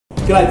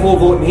G'day, Paul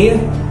Vautin here.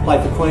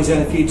 Played for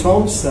Queensland a few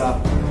times.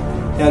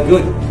 How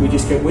good? We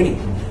just kept winning.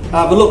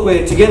 But look,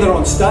 we're together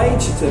on stage.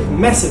 It's a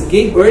massive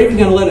gig. We're even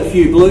going to let a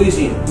few blues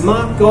in.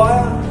 Mark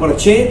Geyer, what a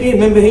champion.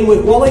 Remember him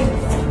with Wally?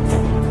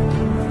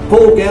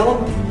 Paul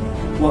Gallen,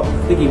 I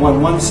think he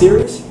won one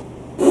series.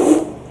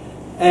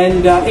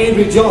 And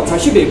Andrew Johns. So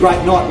it should be a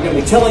great night. We're going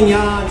to be telling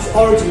yarns,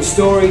 origin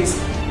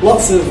stories,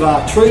 lots of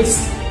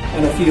truths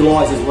and a few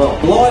lies as well.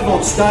 Live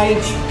on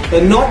stage the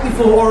night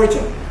before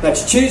Origin.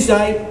 That's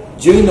Tuesday,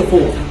 June the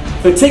 4th.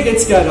 For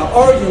tickets, go to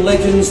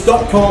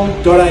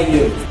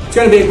originlegends.com.au. It's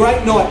going to be a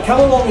great night.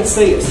 Come along and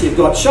see us. You've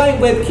got Shane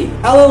Webke,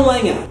 Alan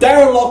Langer,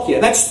 Darren Lockyer.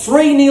 That's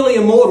 3 nearly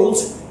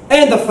immortals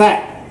and the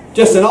Fat.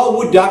 Just an old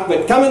wood duck,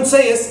 but come and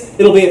see us.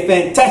 It'll be a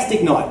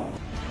fantastic night.